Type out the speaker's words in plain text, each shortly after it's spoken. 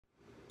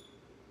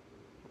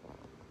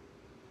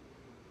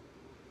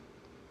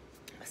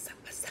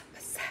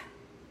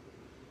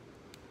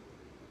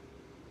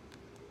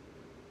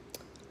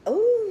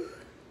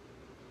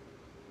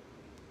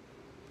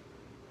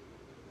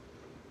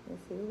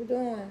See what we're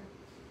doing.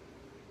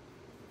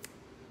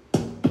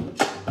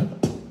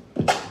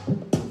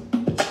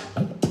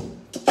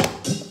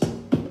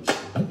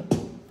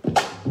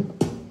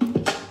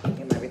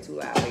 It might be too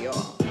loud for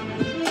y'all.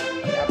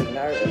 Y'all be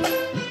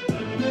nervous.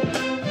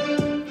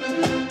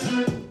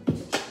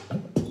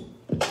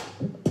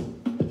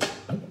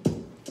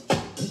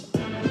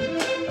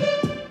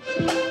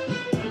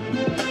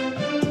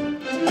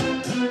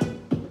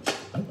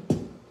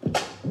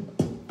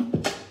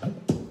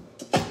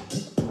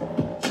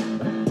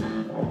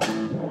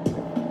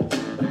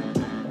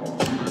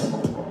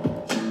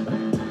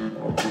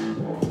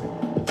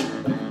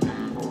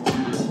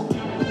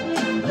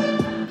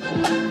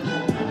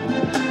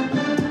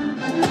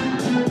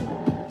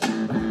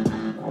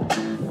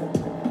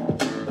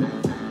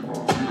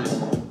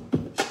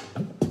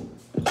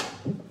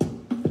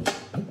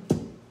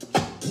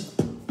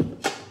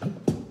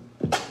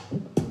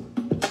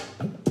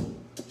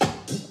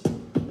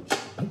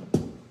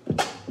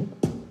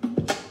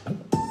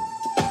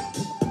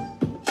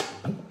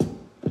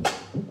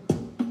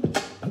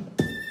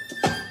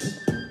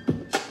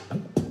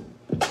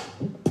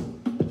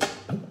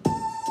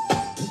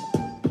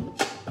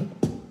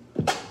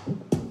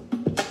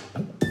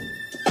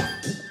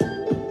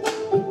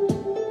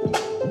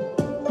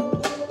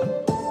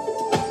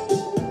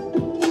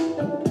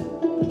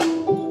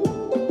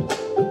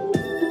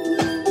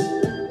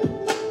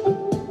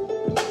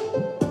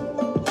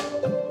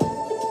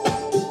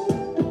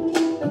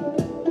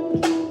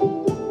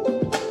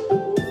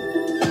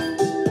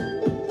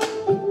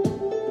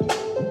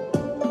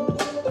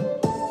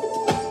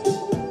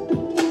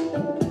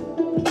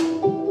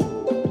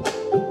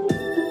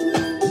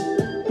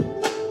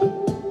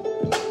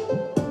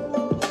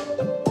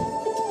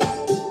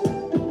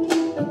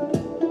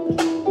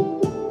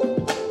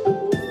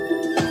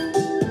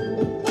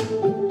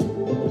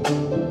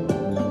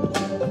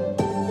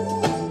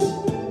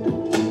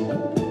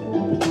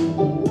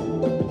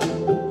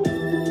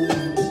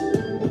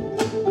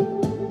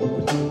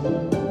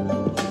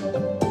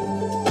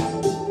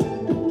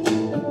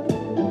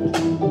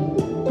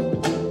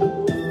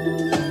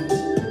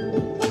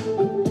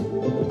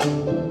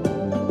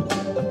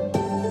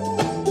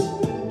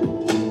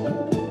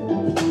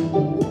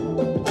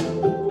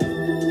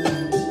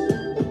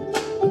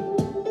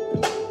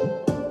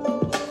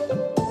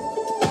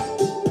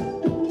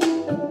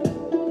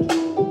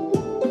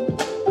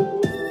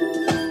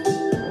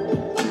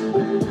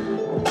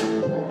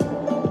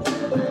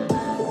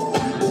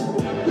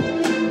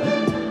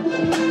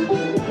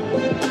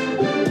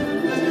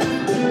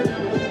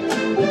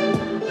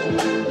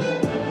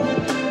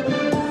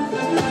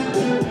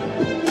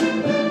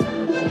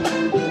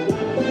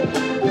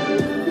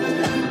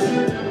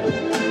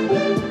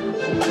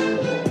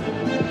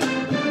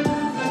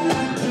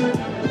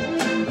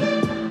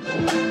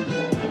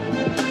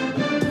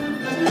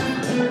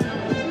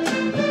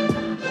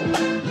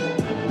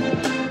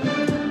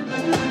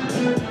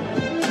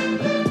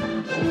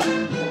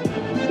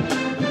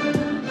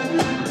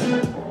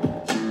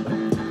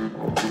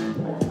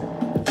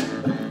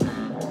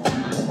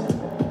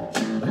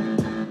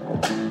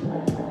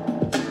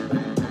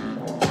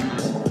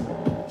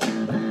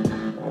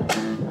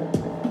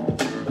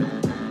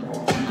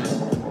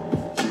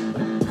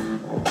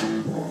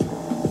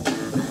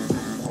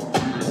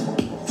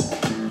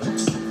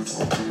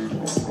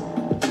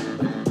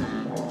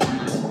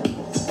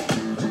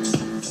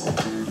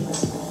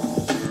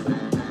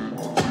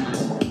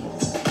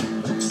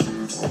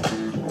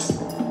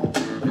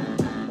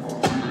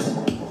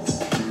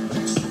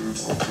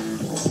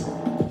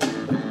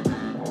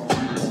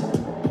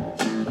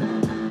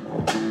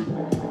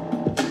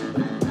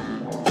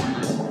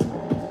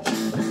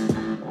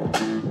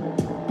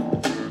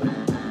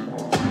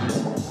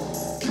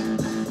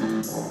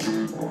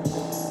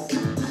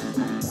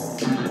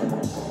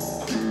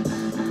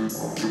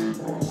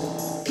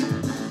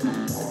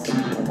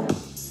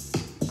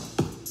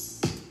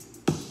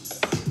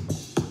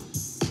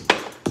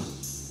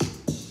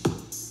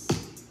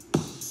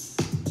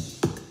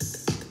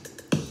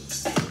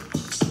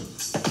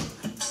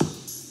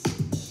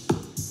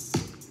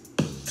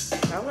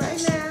 All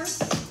right now.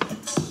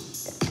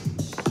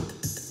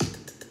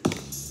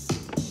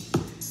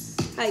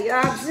 How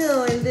y'all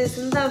doing this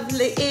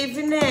lovely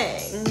evening?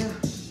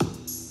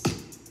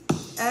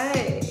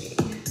 Hey,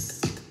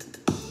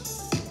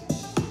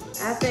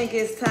 I think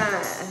it's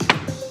time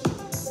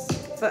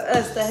for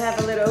us to have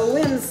a little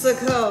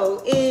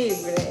whimsical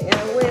evening, a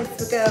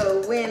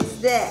whimsical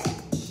Wednesday.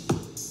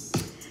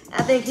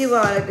 I think you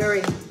all agree.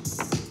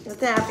 It's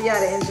time for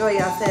y'all to enjoy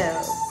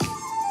yourselves.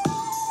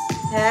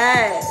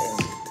 Hey.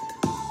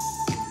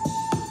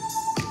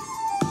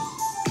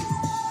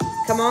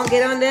 Come on,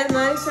 get on that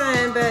money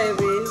train,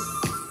 babies.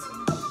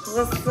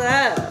 What's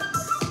up?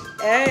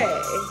 Hey.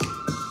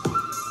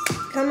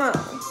 Come on.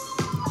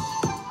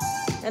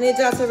 I need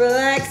y'all to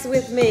relax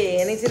with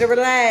me. I need you to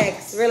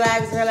relax,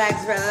 relax,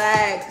 relax,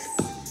 relax.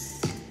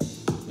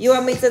 You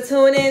want me to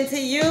tune in to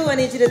you? I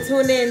need you to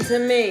tune in to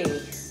me.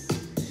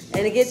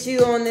 And to get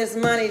you on this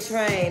money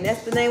train.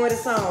 That's the name of the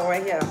song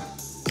right here.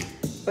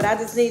 But I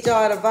just need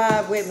y'all to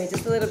vibe with me,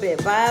 just a little bit.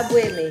 Vibe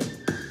with me.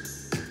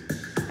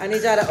 I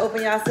need y'all to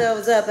open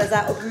yourselves up as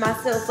I open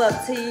myself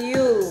up to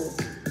you.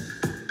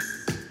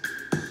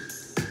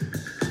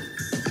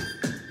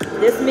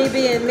 This me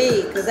being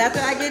me, because after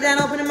I get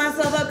done opening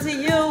myself up to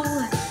you,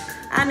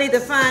 I need to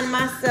find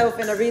myself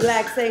in a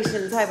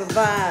relaxation type of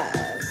vibe,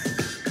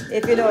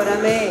 if you know what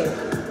I mean,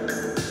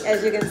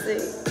 as you can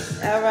see.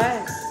 All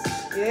right,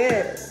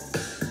 yeah.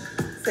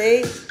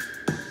 See?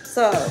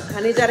 So,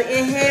 I need y'all to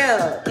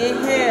inhale.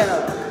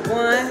 Inhale.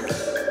 1,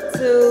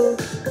 2,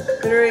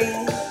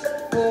 3,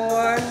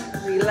 4.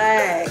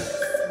 Relax.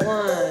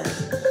 1,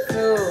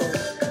 2,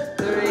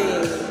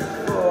 3,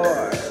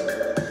 4.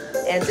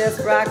 And just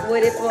rock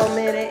with it for a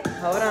minute.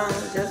 Hold on.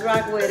 Just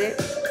rock with it.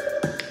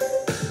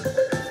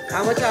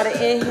 I want y'all to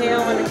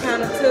inhale on the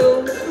count of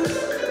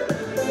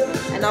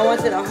 2. And I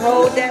want you to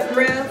hold that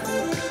breath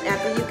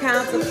after you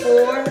count to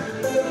 4.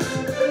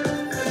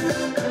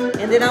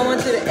 And then I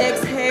want you to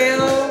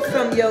exhale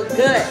from your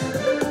gut.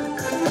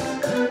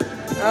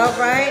 All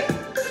right.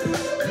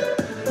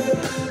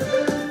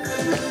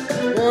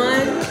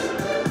 1,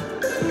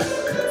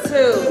 2.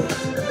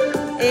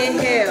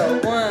 Inhale.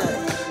 1,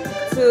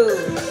 2,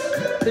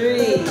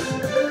 3,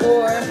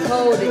 4.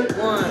 Hold it.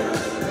 1,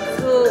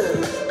 2,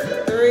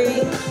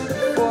 3,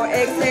 4.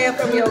 Exhale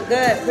from your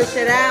gut. Push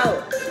it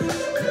out.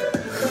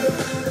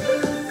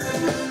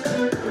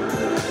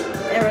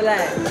 And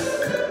relax.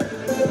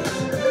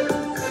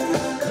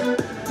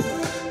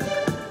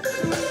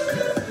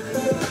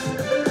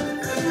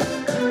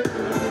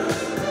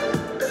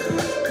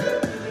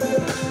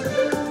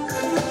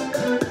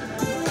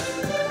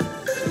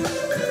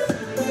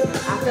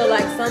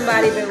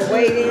 Somebody been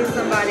waiting,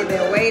 somebody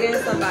been waiting,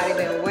 somebody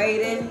been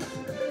waiting.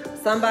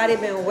 Somebody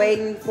been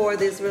waiting for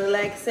this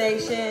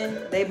relaxation.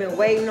 They've been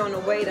waiting on the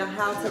way to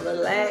how to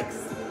relax.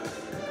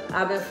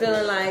 I've been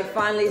feeling like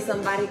finally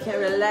somebody can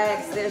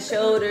relax their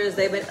shoulders.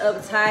 They've been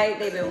uptight,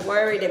 they've been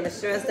worried, they've been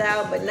stressed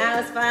out. But now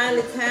it's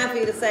finally time for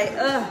you to say,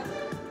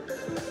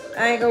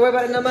 I ain't gonna worry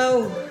about it no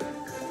more.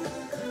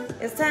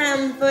 It's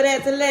time for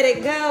that to let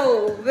it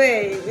go,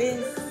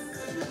 baby.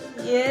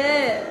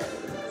 Yeah.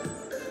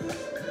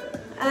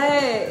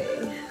 Hey,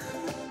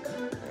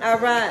 all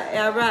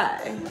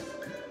right.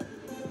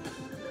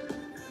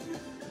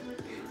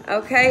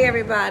 Okay,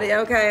 everybody,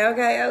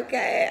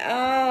 okay.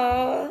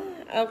 Oh,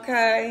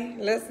 okay,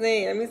 let's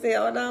see. Let me see,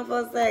 hold on for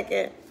a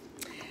second.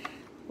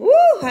 Woo,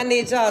 I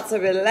need y'all to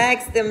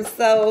relax them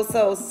so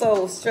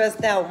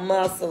stressed out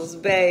muscles,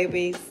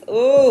 babies.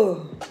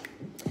 Ooh,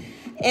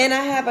 and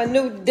I have a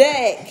new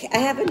deck.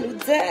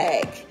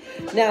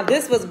 Now,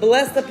 this was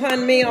blessed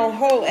upon me on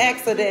whole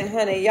accident,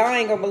 honey. Y'all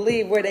ain't gonna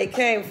believe where they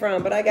came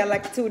from, but I got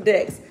like 2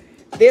 decks.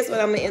 This one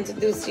I'm gonna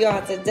introduce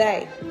y'all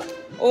today.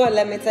 Or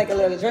let me take a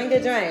little drink.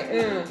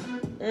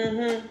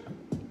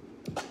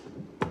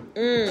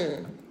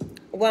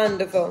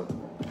 Wonderful.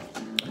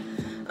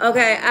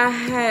 Okay, I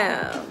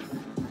have,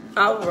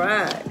 all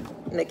right,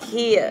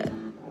 Nakia.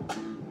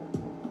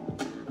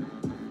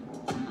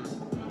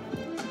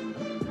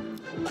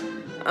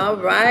 All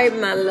right,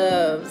 my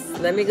loves.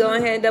 Let me go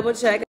ahead and double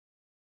check.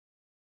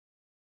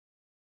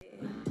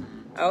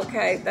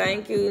 Okay,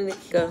 thank you,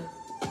 Nika.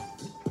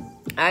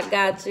 I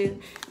got you.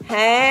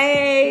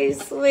 Hey,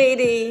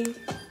 sweetie.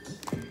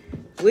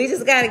 We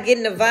just got to get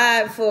in the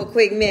vibe for a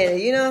quick minute.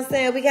 You know what I'm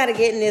saying? We got to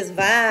get in this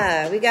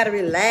vibe. We got to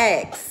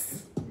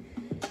relax.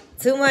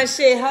 Too much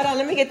shit. Hold on.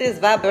 Let me get this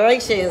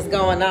vibrations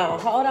going on.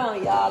 Hold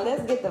on, y'all.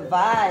 Let's get the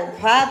vibe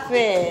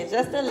popping.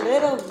 Just a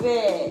little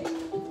bit.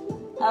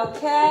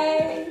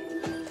 Okay?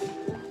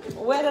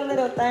 Where the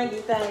little thangy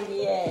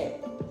at?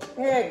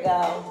 Here it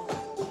go.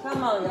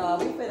 Come on, y'all.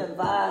 We finna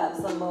vibe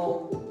some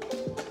more.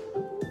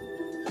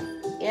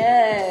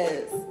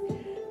 Yes.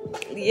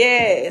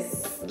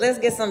 Let's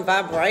get some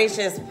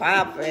vibrations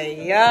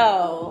popping.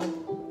 Yo.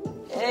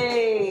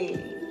 Hey.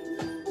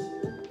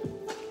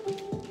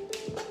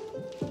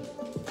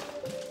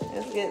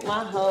 Let's get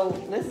my whole,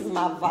 this is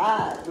my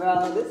vibe,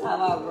 bro. This is how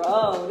I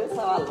roll. This is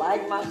how I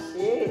like my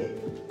shit.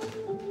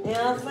 You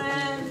know what I'm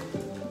saying?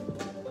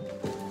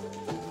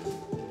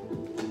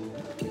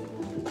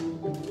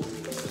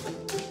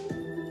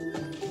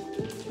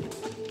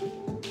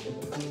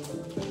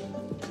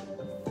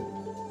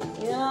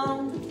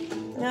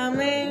 You know what I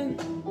mean?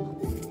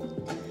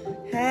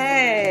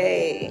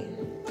 Hey.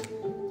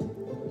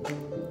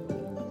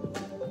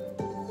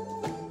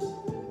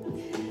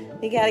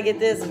 We gotta get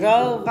this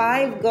roll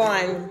vibe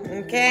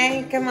going,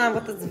 okay? Come on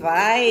with this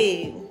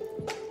vibe.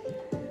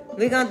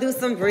 We're gonna do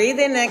some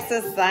breathing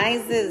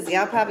exercises.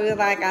 Y'all probably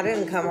like, I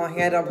didn't come on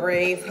here to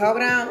breathe.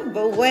 Hold on,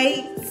 but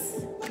wait.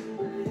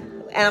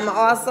 And I'm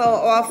also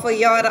offer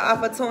y'all the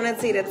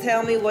opportunity to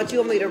tell me what you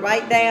want me to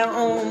write down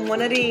on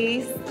one of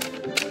these.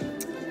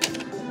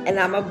 And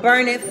I'm gonna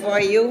burn it for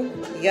you.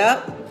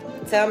 Yup.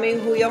 Tell me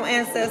who your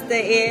ancestor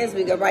is.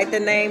 We can write the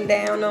name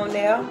down on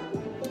there.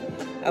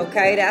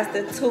 Okay, that's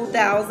the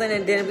 2000,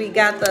 and then we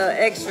got the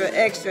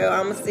extra.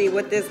 I'm gonna see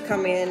what this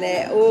come in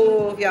at.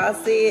 Ooh, if y'all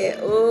see it.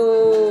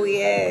 Ooh,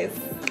 yes.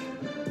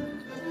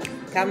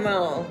 Come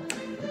on.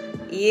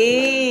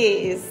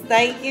 Yes.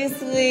 Thank you,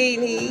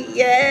 sweetie.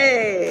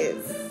 Yes.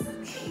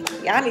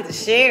 Y'all need to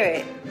share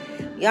it.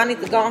 Y'all need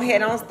to go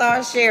ahead and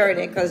start sharing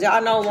it, because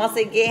y'all know once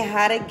it get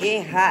hot, it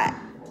get hot.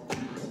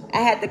 I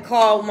had to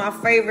call my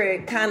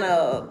favorite kind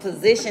of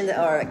position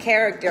or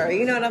character.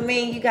 You know what I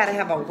mean? You got to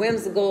have a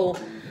whimsical,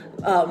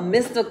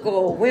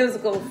 mystical,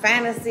 whimsical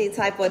fantasy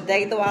type of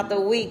day throughout the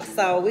week.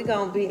 So we're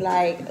going to be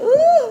like,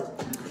 ooh.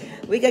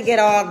 We could get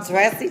all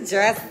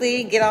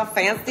dressy, get all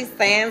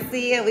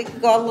fancy, and we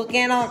could go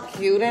looking all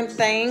cute and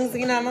things.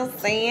 You know what I'm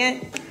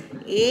saying?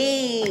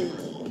 Yeah.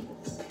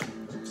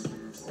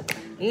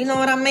 You know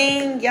what I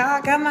mean?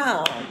 Y'all, come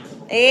on.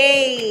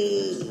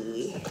 Hey.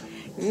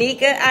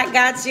 Nika, I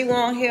got you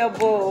on here,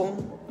 boo.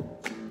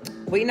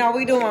 We know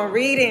we doing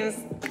readings.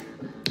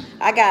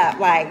 I got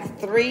like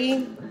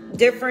 3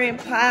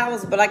 different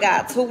piles, but I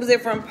got 2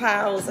 different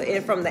piles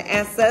in from the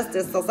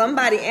ancestors. So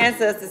somebody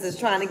ancestors is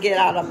trying to get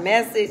out a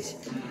message.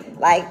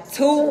 Like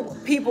 2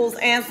 people's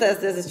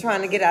ancestors is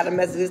trying to get out a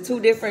message. It's 2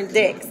 different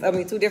decks.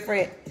 2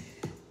 different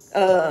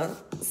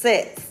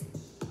sets.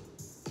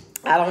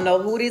 I don't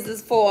know who this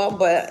is for,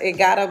 but it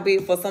gotta be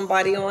for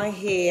somebody on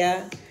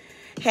here.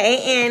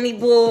 Hey, Annie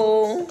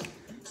boo.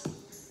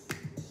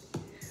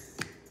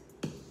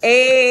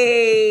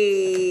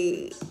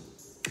 Hey.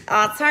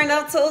 Turn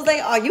Up Tuesday.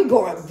 Are you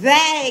going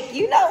back?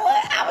 You know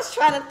what? I was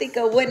trying to think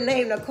of what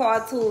name to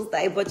call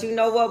Tuesday, but you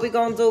know what we're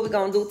gonna do? We're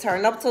gonna do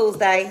Turn Up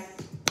Tuesday.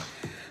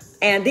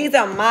 And this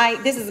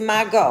is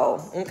my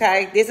goal.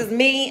 Okay. This is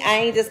me. I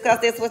ain't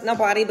discussed this with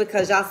nobody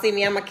because y'all see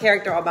me, I'm a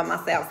character all by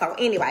myself. So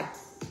anyway.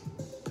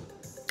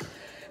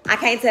 I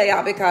can't tell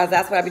y'all because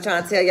that's what I be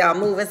trying to tell y'all.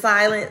 Move in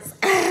silence.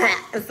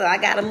 So I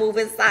got to move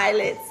in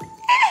silence.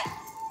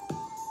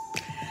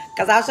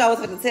 Because I'll show us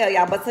what to tell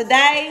y'all. But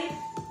today,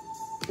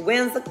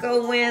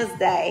 Whimsical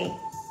Wednesday.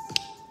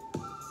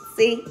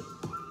 See?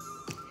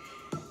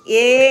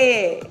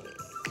 Yeah.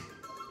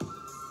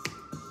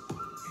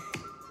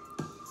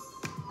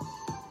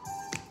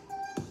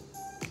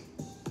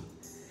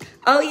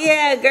 Oh,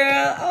 yeah,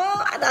 girl.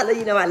 Oh, I thought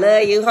you know I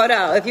love you. Hold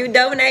on. If you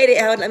donated,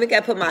 hold on. Let me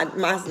go put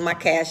my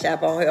cash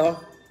app on here.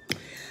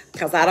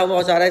 Because I don't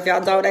want y'all, if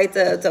y'all donate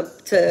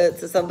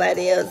to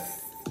somebody else,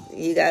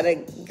 you got to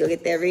go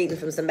get that reading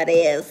from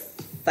somebody else.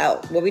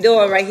 So, what we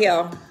doing right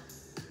here?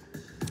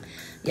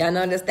 Y'all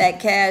notice that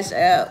cash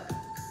app?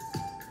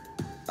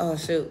 Oh,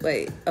 shoot.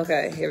 Wait.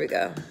 Okay, here we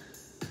go.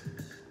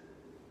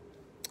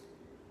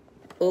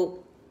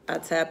 Oop. I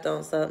tapped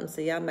on something.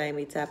 See, y'all made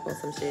me tap on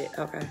some shit.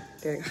 Okay,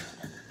 there you go.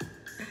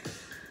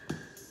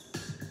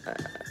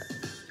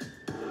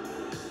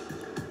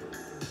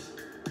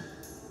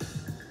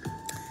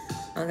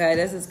 Okay,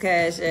 this is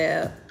Cash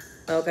App.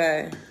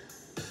 Okay.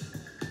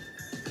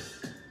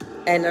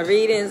 And the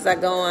readings are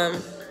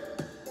going.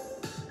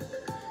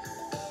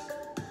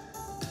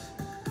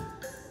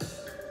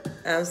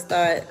 I'm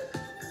start.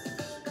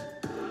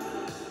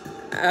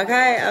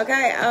 Okay, all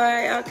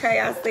right, okay.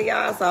 I see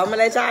y'all. So I'm gonna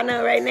let y'all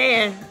know right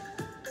now.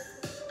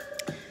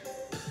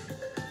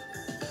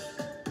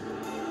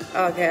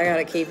 Okay, I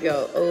gotta keep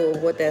your. Oh,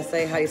 what that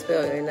say? How you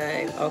spell your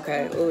name?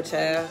 Okay. Oh,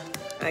 child.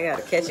 I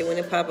gotta catch it when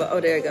it pop up. Oh,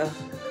 there you go.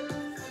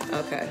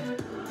 Okay.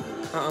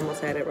 I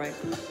almost had it right.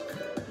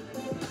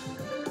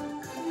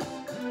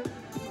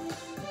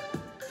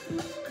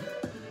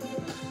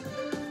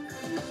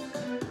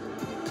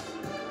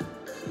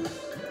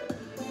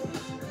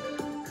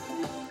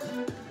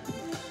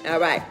 All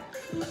right.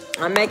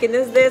 I'm making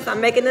this list.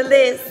 I'm making the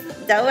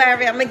list. Don't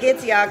worry. I'm going to get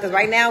to y'all because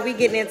right now we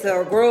getting into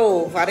a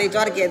groove. I need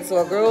y'all to get into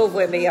a groove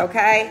with me,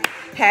 okay?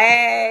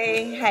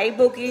 Hey. Hey,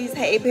 bookies.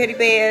 Hey, pretty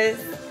bears.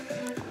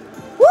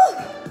 Woo.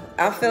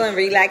 I'm feeling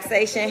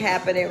relaxation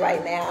happening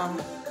right now.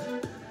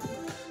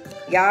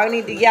 Y'all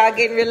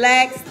getting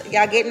relaxed?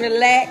 Y'all getting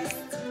relaxed?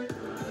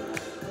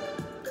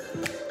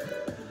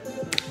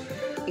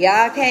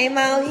 Y'all came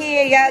out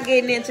here. Y'all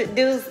getting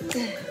introduced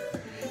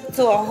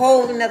to a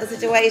whole nother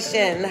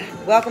situation.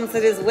 Welcome to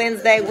this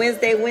Wednesday.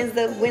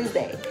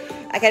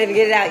 I can't even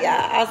get it out,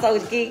 y'all. Also,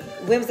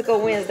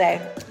 Whimsical Wednesday.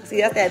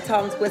 See, that's that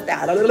tongue twist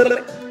out.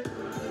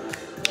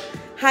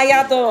 How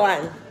y'all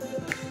doing?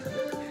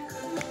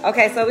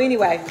 Okay, so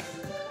anyway,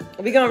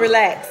 we're going to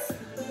relax.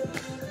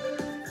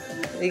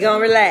 We're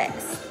going to relax.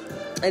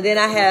 And then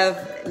I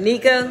have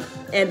Nika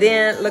and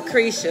then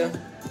Lucretia.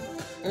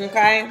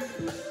 Okay?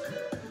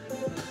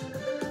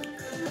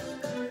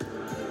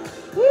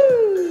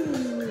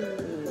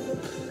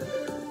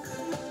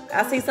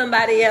 I see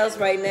somebody else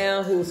right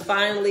now who's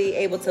finally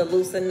able to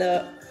loosen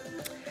up.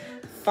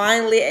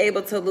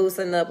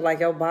 Like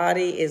your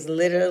body is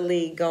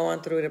literally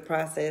going through the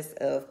process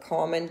of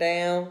calming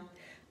down.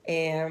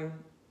 And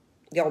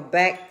your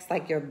back, it's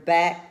like your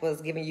back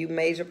was giving you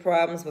major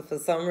problems. But for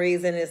some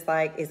reason, it's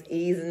like it's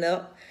easing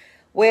up.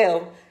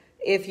 Well,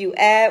 if you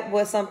add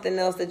what something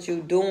else that you're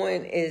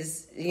doing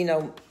is,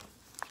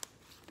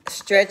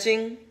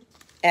 stretching,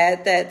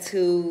 add that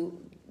to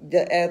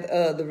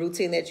the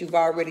routine that you've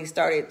already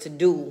started to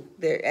do.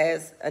 There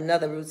as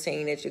another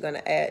routine that you're going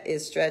to add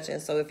is stretching.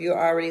 So if you're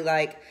already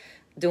like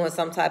doing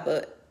some type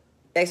of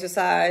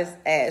exercise,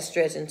 add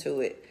stretching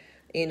to it.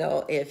 You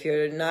know, if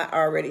you're not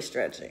already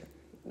stretching,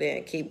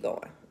 then keep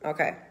going.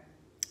 Okay.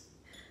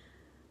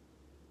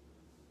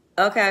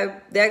 Okay,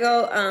 there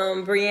go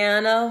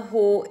Brianna,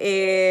 who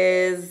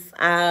is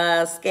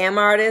a scam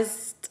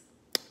artist.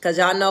 Because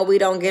y'all know we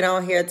don't get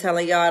on here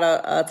telling y'all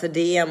to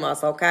DM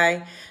us,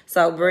 okay?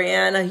 So,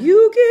 Brianna,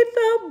 you get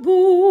the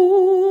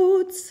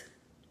boots.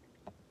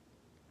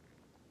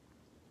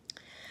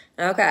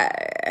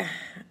 Okay.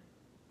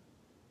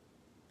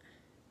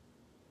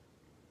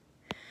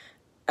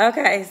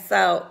 Okay,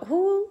 so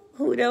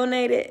who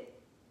donated?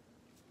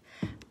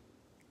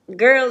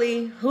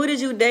 Girlie, who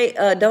did you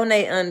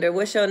donate under?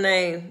 What's your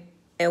name?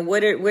 And where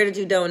did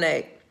you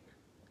donate?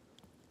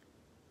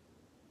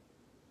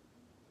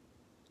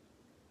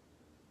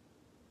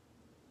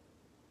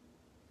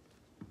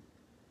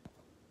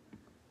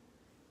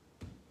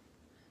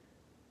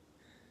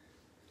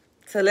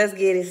 So let's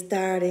get it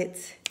started.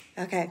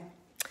 Okay.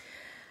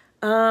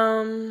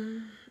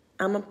 I'm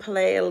gonna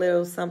play a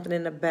little something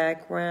in the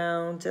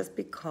background just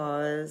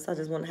because I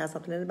just want to have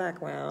something in the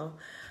background.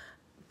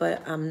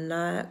 But I'm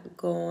not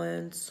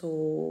going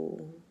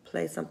to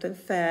play something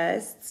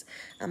fast.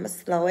 I'm going to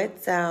slow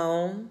it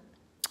down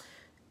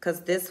because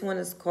this one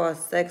is called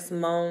Sex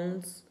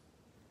Moans.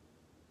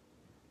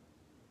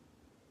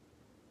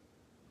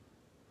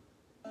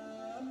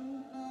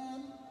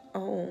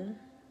 Oh.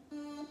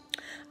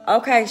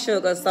 Okay,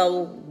 sugar.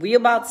 So we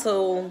about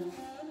to...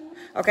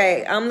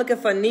 Okay, I'm looking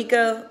for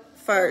Nika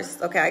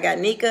first. Okay, I got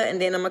Nika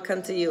and then I'm going to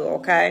come to you,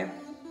 okay?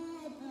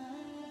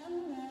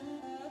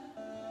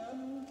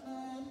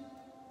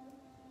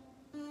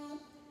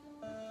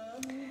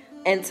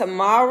 And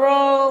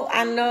tomorrow,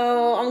 I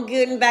know I'm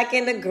getting back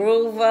in the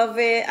groove of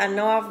it. I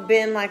know I've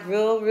been like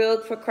real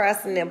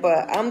procrastinating,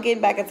 but I'm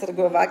getting back into the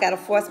groove. I got to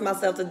force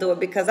myself to do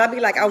it because I be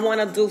like, I want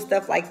to do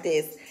stuff like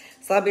this.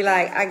 So I'll be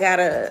like, I got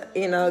to,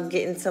 you know,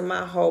 get into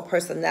my whole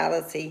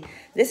personality.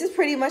 This is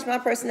pretty much my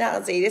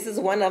personality. This is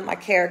one of my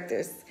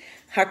characters.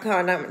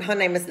 Her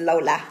name is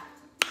Lola.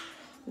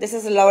 This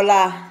is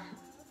Lola.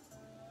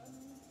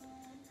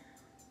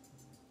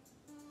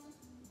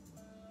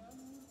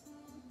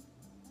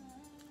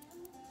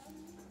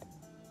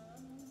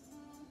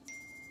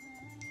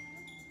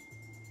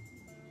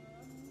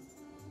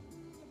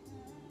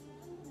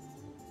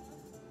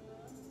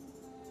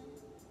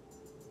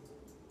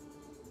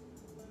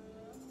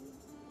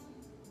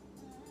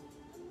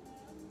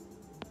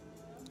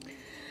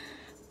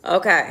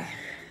 Okay.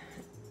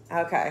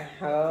 Okay,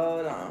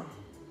 hold on.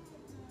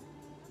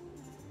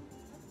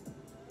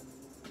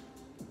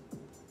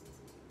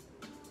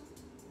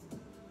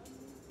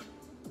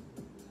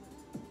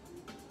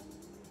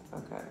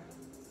 Okay.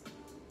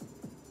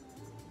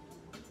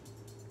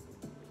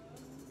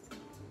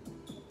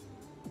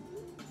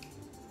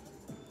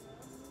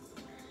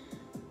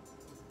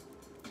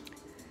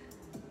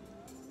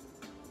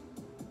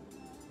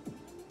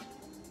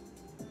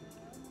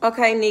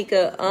 Okay,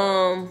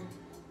 Nika.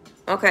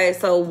 Okay,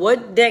 so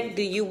what deck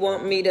do you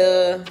want me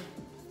to...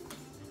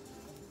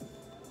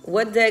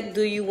 What deck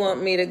do you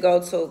want me to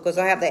go to? Because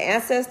I have the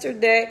Ancestor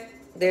deck.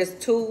 There's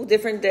 2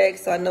 different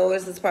decks, so I know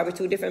this is probably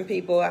 2 different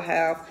people. I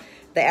have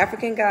the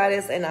African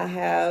Goddess and I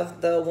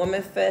have the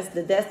Woman Fest,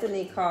 the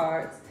Destiny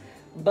cards.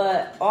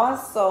 But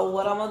also,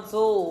 what I'm going to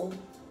do,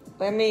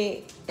 let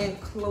me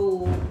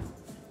include...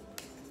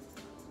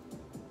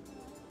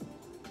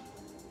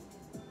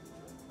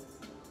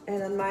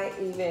 And I might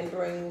even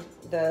bring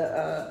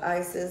the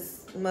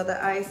Isis, Mother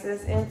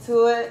Isis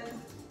into it.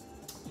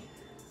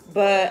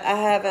 But I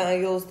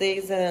haven't used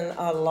these in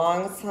a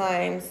long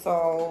time.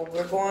 So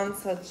we're going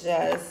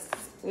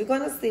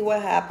to see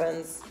what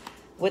happens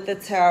with the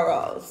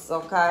tarots,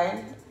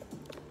 okay?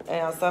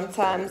 And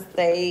sometimes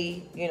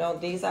they, you know,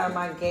 these are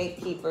my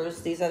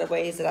gatekeepers. These are the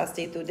ways that I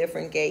see through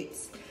different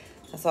gates.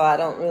 So I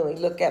don't really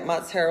look at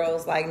my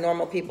tarots like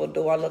normal people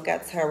do. I look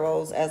at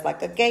tarots as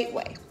like a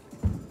gateway.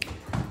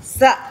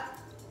 So,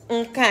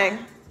 okay,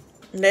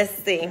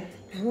 let's see.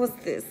 Who's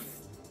this?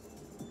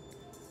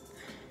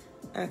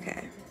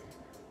 Okay.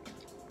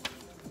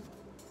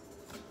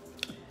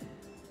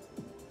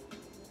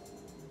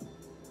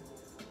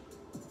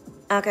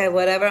 Okay,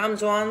 whatever I'm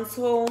drawn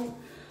to.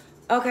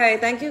 Okay,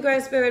 thank you,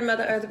 Great Spirit,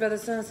 Mother Earth, Brother,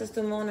 Sun,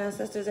 Sister Moon,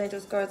 Ancestors,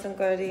 Angels, Guards, and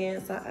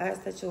Guardians. I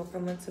ask that you will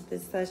come into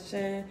this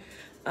session.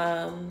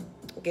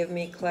 Give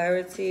me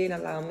clarity and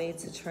allow me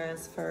to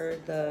transfer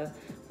the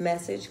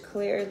message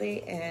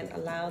clearly and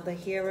allow the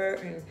hearer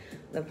and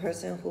the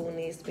person who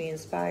needs to be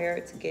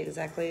inspired to get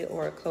exactly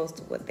or close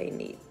to what they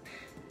need.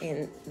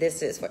 And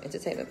this is for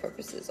entertainment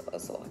purposes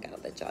also. I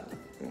gotta let y'all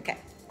know. Okay.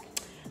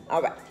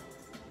 All right.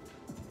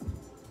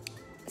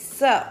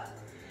 So,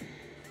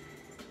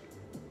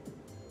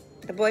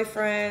 the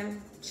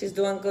boyfriend, she's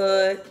doing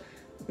good.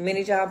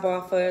 Many job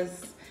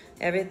offers.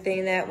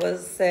 Everything that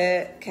was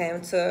said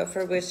came to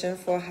fruition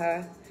for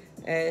her.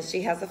 And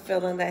she has a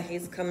feeling that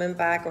he's coming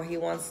back or he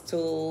wants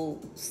to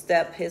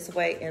step his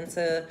way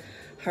into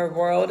her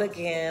world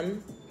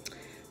again.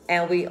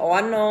 And we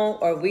all know,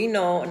 or we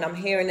know, and I'm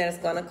hearing that it's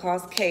going to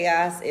cause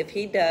chaos if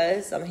he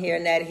does. I'm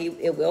hearing that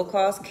it will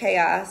cause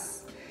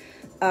chaos.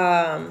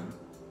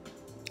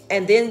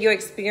 And then your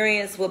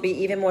experience will be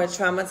even more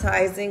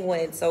traumatizing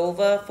when it's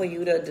over, for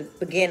you to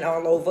begin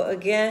all over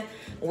again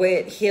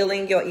with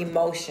healing your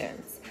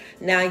emotions.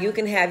 Now you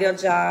can have your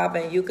job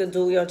and you can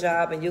do your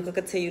job and you can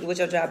continue with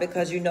your job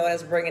because you know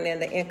it's bringing in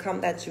the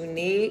income that you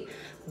need.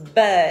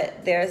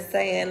 But they're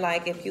saying,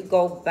 like, if you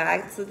go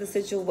back to the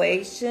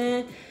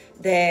situation,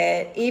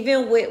 that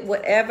even with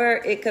whatever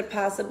it could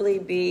possibly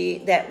be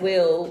that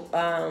will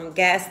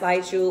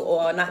gaslight you,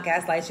 or not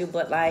gaslight you,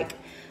 but like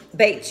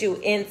bait you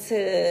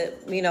into,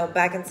 you know,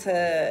 back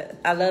into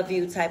I love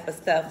you type of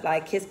stuff,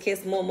 like kiss,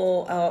 kiss, moo,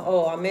 moo,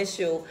 oh, I miss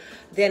you.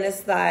 Then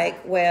it's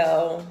like,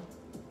 well,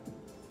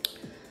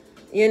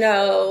 you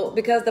know,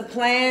 because the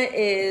plan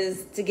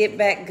is to get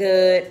back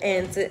good,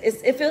 and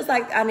it feels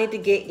like I need to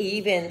get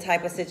even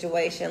type of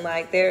situation.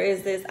 Like there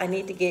is this, I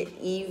need to get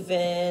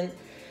even,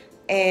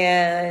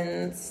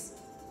 and,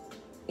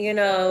 you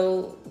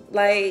know,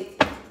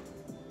 like,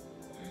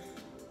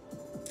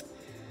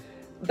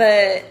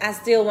 but I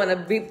still want to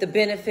reap the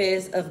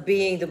benefits of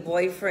being the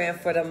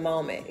boyfriend for the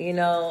moment. You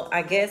know,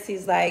 I guess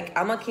he's like,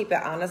 I'm going to keep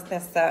it honest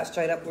and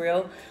straight up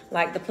real.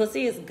 Like, the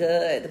pussy is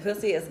good. The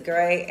pussy is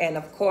great. And,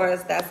 of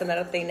course, that's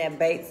another thing that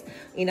baits,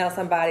 you know,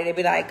 somebody. They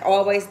be like,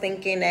 always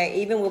thinking that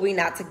even when we're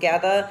not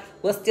together,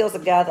 we're still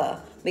together,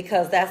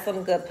 because that's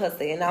some good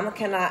pussy. And I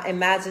cannot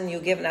imagine you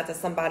giving that to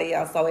somebody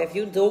else. So if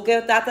you do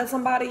give that to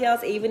somebody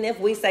else, even if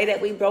we say that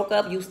we broke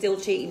up, you still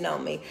cheating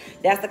on me.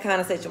 That's the kind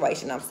of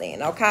situation I'm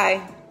seeing,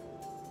 okay?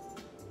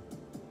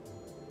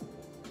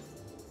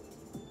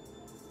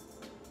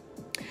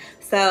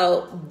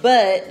 So,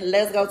 but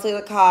let's go to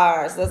the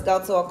cars. Let's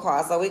go to a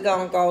car. So we're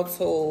going to go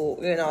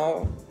to, you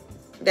know,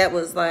 that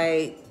was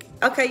like,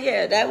 okay,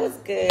 yeah, that was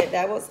good.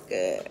 That was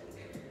good.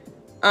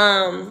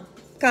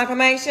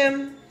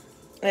 Confirmation.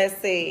 Let's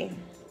see.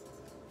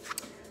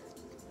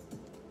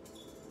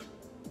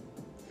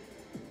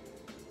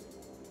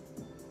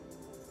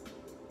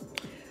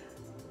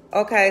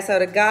 Okay, so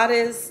the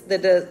goddess,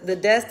 the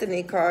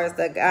destiny cards,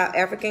 the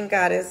African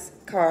goddess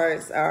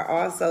cards are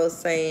also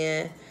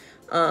saying,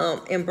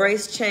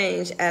 embrace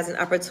change as an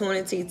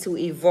opportunity to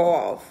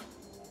evolve.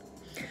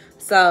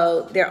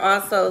 So they're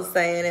also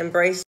saying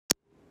embrace.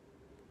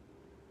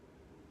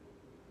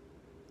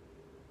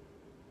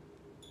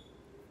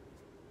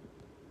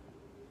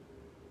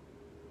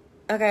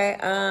 Okay,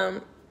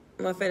 I'm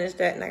gonna finish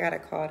that and I gotta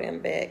call them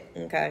back.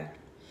 Okay.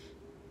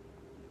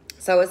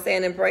 So it's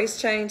saying embrace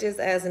changes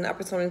as an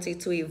opportunity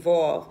to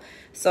evolve.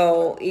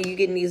 So you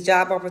getting these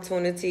job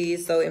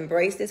opportunities. So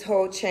embrace this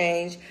whole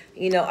change,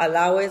 you know,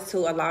 allow it to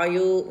allow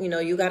you, you know,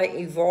 you got to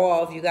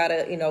evolve. You got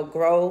to, you know,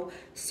 grow.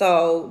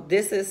 So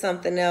this is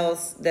something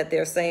else that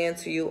they're saying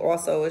to you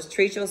also, is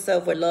treat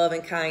yourself with love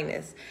and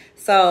kindness.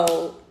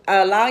 So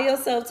allow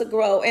yourself to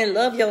grow and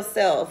love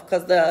yourself,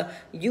 because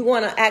you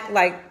want to act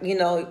like, you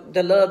know,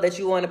 the love that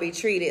you want to be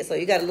treated. So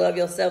you got to love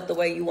yourself the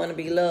way you want to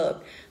be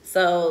loved.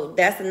 So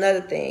that's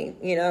another thing,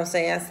 you know what I'm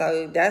saying?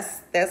 So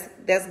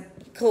that's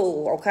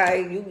cool,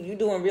 okay? You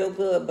doing real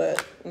good,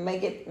 but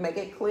make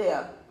it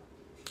clear.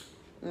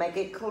 Make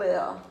it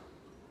clear.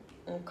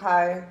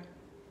 Okay?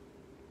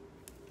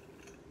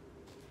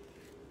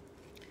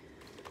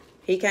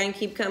 He can't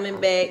keep coming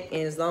back,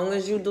 and as long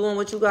as you doing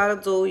what you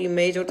gotta do, you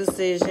made your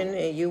decision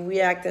and you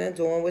reacting and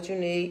doing what you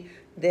need,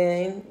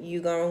 then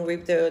you're gonna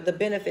reap the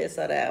benefits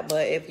of that.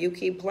 But if you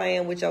keep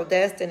playing with your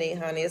destiny,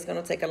 honey, it's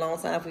gonna take a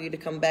long time for you to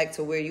come back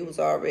to where you was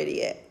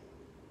already at.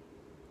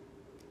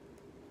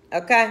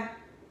 Okay?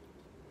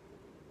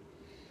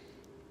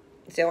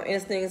 So your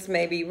instincts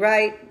may be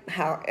right.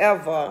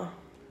 However,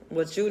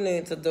 what you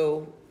need to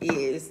do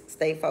is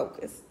stay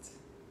focused.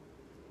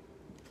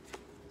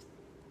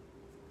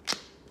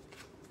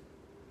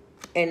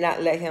 And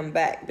not let him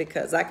back,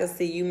 because I can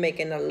see you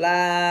making a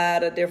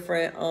lot of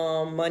different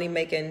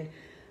money-making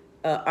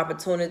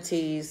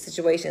opportunities,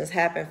 situations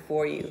happen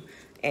for you.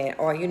 And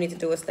all you need to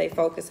do is stay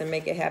focused and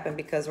make it happen,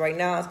 because right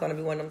now it's going to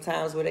be one of them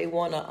times where they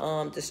want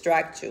to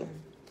distract you.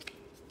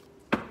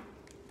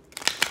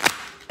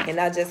 And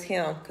not just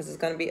him, because it's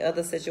going to be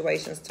other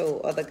situations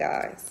too, other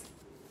guys.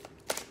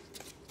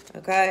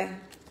 Okay?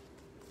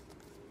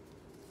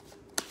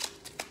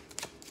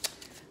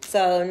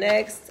 So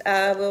next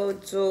I will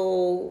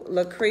do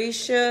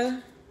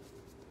Lucretia.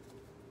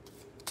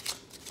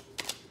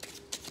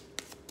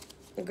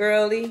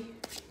 Girlie.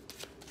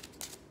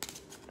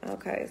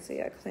 Okay,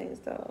 see, I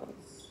cleansed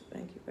those.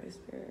 Thank you, Holy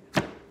Spirit.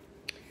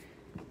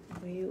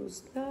 We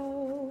use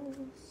those.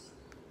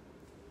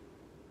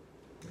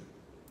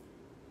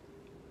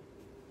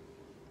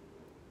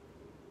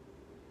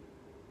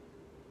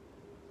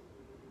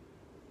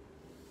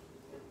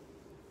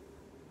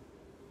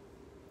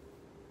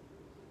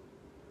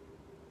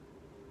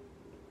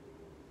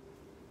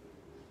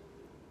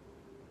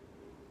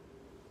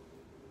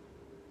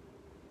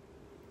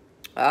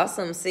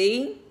 Awesome.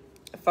 See?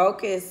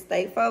 Focus.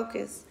 Stay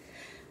focused.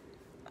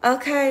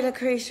 Okay,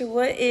 Lucretia,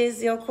 what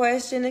is your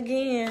question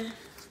again?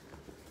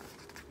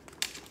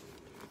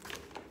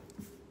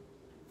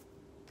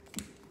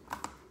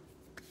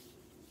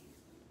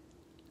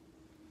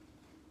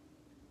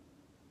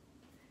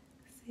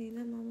 See,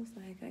 that mom was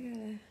like, I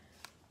gotta...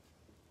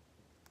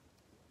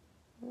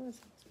 was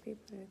those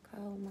people that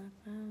called my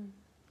phone?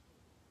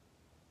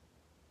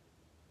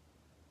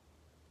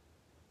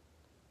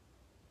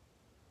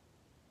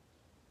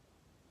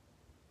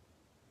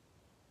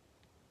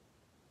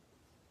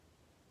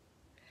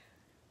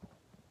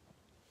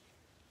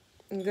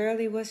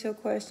 Girlie, what's your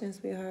question,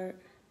 sweetheart?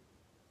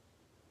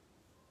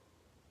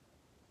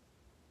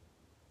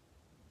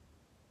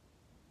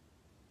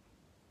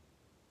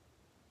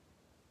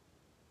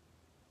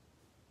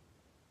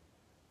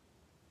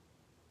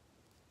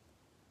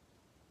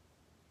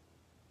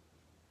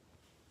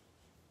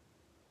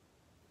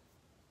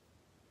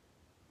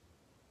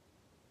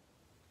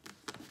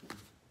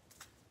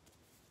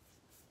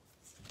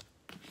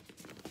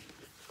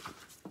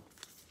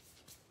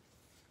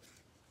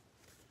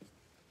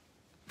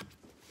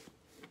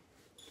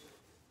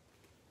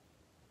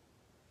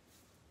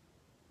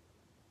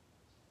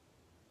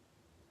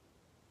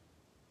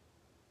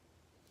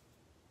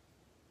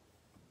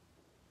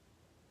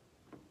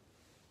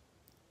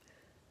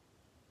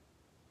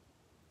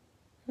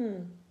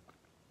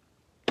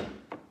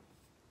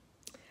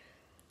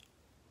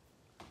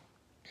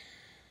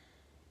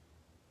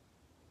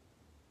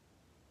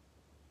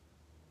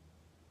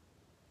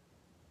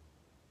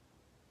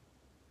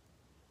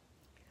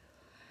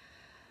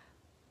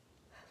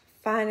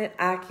 Find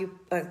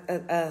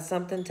it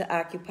something to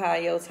occupy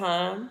your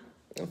time.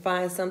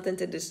 Find something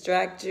to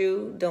distract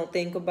you. Don't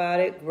think about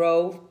it.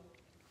 Grow.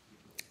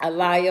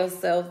 Allow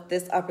yourself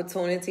this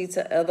opportunity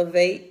to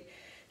elevate.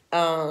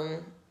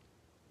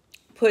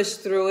 Push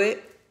through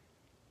it.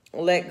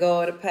 Let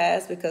go of the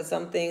past, because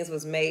some things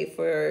was made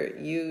for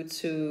you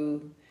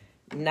to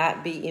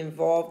not be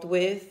involved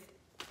with.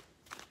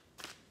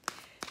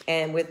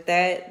 And with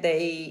that,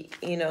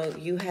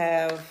 you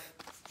have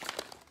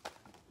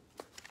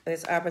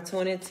this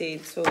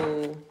opportunity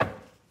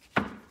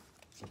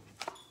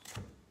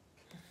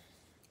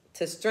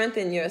to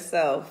strengthen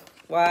yourself.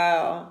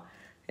 Wow.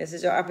 This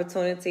is your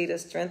opportunity to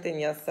strengthen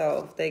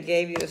yourself. They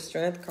gave you the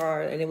strength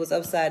card and it was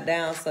upside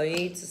down. So you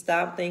need to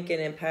stop thinking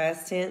in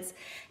past tense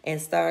and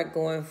start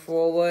going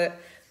forward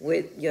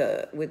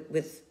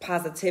with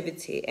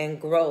positivity and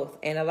growth,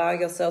 and allow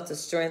yourself to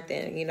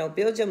strengthen.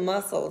 Build your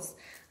muscles.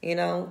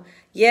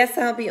 Yes,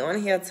 I'll be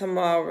on here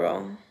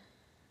tomorrow.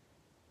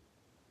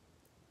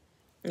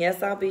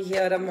 Yes, I'll be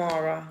here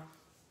tomorrow.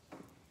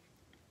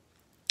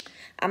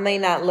 I may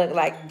not look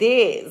like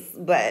this,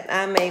 but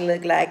I may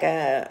look like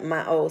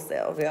my old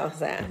self, you know what I'm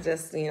saying?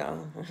 Just,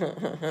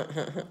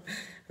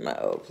 my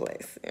old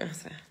place, you know what I'm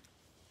saying?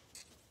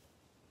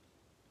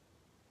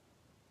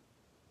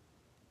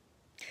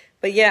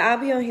 But yeah, I'll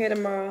be on here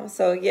tomorrow.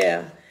 So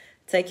yeah,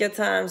 take your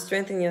time,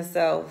 strengthen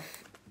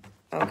yourself,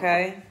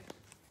 okay?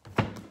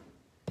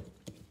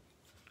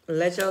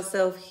 Let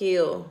yourself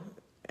heal.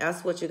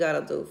 That's what you got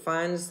to do.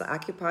 Find, just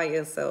occupy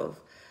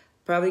yourself.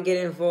 Probably get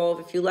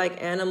involved. If you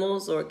like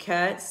animals or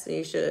cats,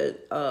 you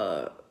should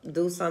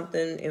do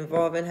something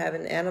involving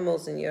having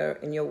animals in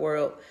your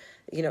world,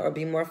 or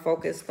be more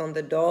focused on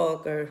the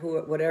dog or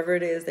whatever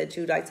it is that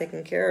you like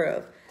taking care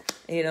of.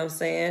 You know what I'm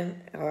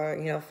saying?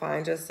 Or,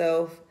 find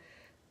yourself,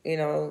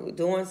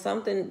 doing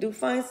something. Do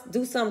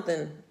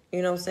something,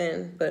 you know what I'm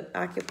saying? But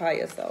occupy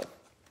yourself.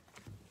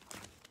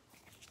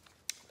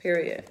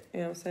 Period. You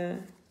know what I'm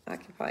saying?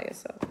 Occupy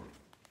yourself.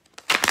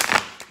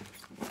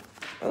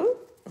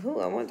 Oh,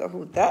 I wonder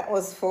who that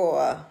was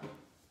for.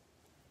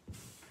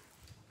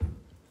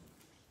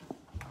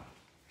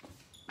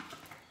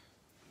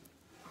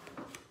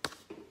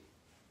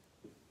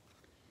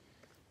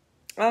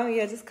 Oh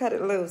yeah, just cut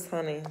it loose,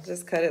 honey.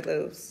 Just cut it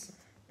loose.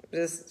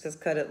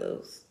 Just cut it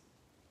loose.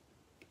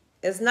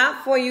 It's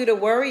not for you to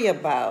worry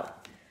about.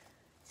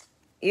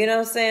 You know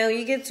what I'm saying?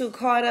 You get too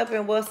caught up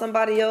in what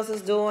somebody else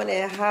is doing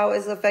and how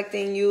it's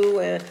affecting you.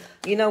 And,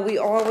 we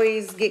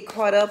always get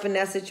caught up in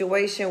that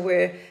situation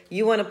where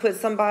you want to put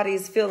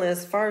somebody's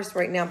feelings first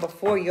right now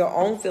before your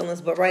own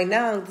feelings. But right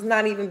now, it's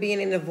not even being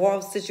in an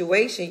involved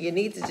situation. You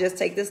need to just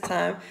take this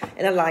time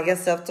and allow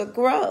yourself to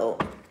grow.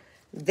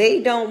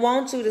 They don't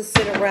want you to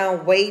sit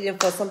around waiting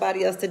for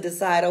somebody else to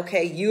decide,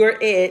 okay, you're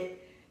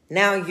it.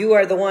 Now you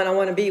are the one I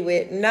want to be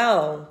with.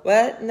 No.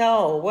 What?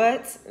 No.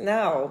 What?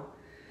 No.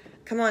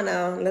 Come on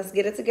now, let's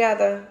get it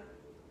together.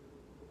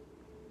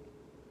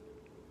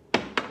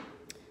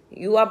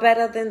 You are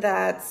better than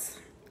that.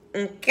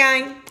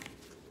 Okay?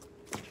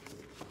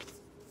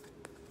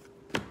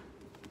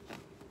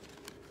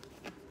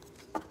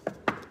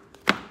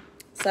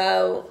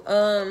 So,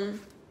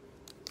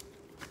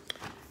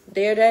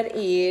 there that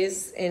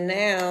is. And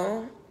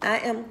now I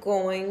am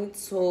going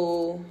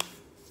to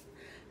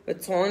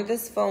return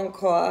this phone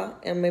call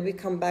and maybe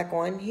come back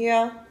on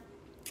here.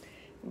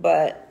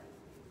 But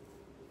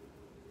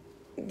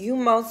you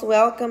most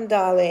welcome,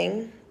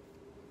 darling.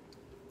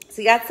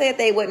 See, I said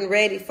they wasn't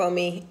ready for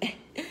me.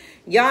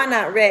 Y'all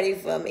not ready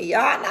for me.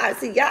 Y'all not.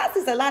 See,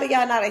 a lot of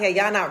y'all not in here.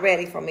 Y'all not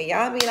ready for me.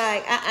 Y'all be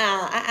like,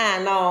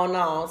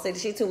 no. See,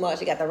 she too much.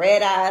 She got the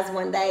red eyes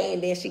one day,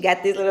 and then she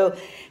got this little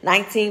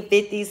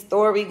 1950s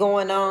story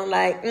going on.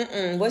 Like,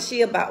 what's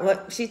she about?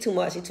 What? She too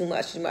much. She too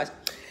much.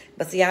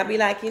 But see, I'll be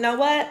like, you know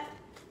what?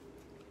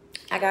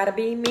 I gotta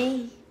be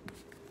me.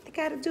 I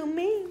gotta do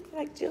me.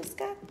 Like Jill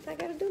Scott, I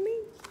gotta do me.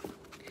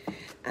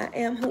 I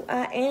am who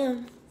I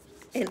am.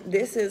 And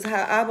this is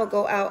how I will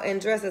go out and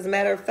dress. As a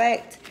matter of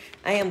fact,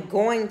 I am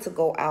going to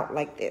go out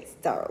like this,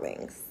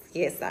 darlings.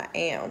 Yes, I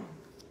am.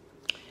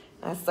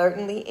 I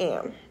certainly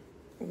am.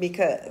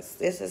 Because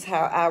this is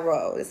how I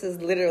roll. This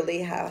is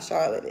literally how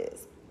Charlotte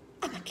is.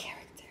 I'm a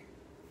character.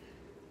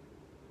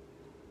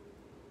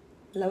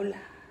 Lola.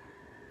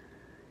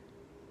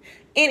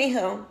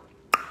 Anywho,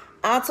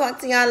 I'll talk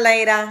to y'all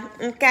later.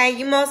 Okay,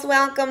 you most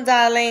welcome,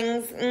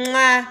 darlings.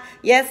 Mwah.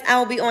 Yes, I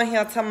will be on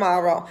here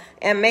tomorrow.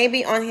 And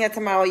maybe on here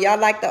tomorrow, y'all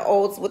like the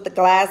olds with the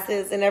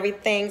glasses and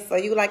everything. So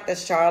you like the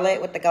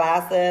Charlotte with the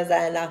glasses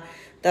and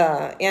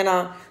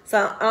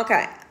So,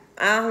 okay.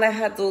 I'll let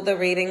her do the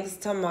readings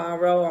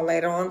tomorrow or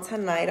later on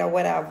tonight or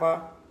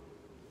whatever.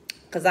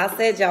 Because I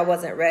said y'all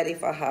wasn't ready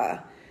for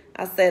her.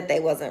 I said they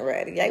wasn't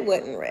ready. They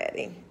wasn't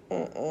ready.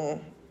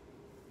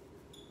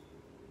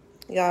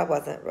 Y'all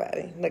wasn't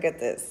ready. Look at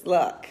this.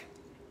 Look.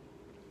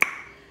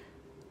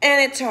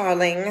 And it's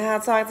Charlie. I'll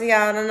talk to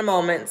y'all in a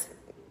moment.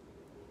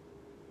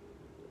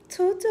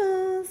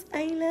 Toodles.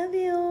 I love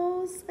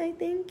yous. I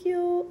thank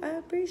you. I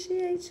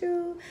appreciate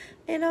you.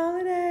 And all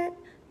of that.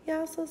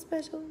 Y'all so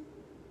special.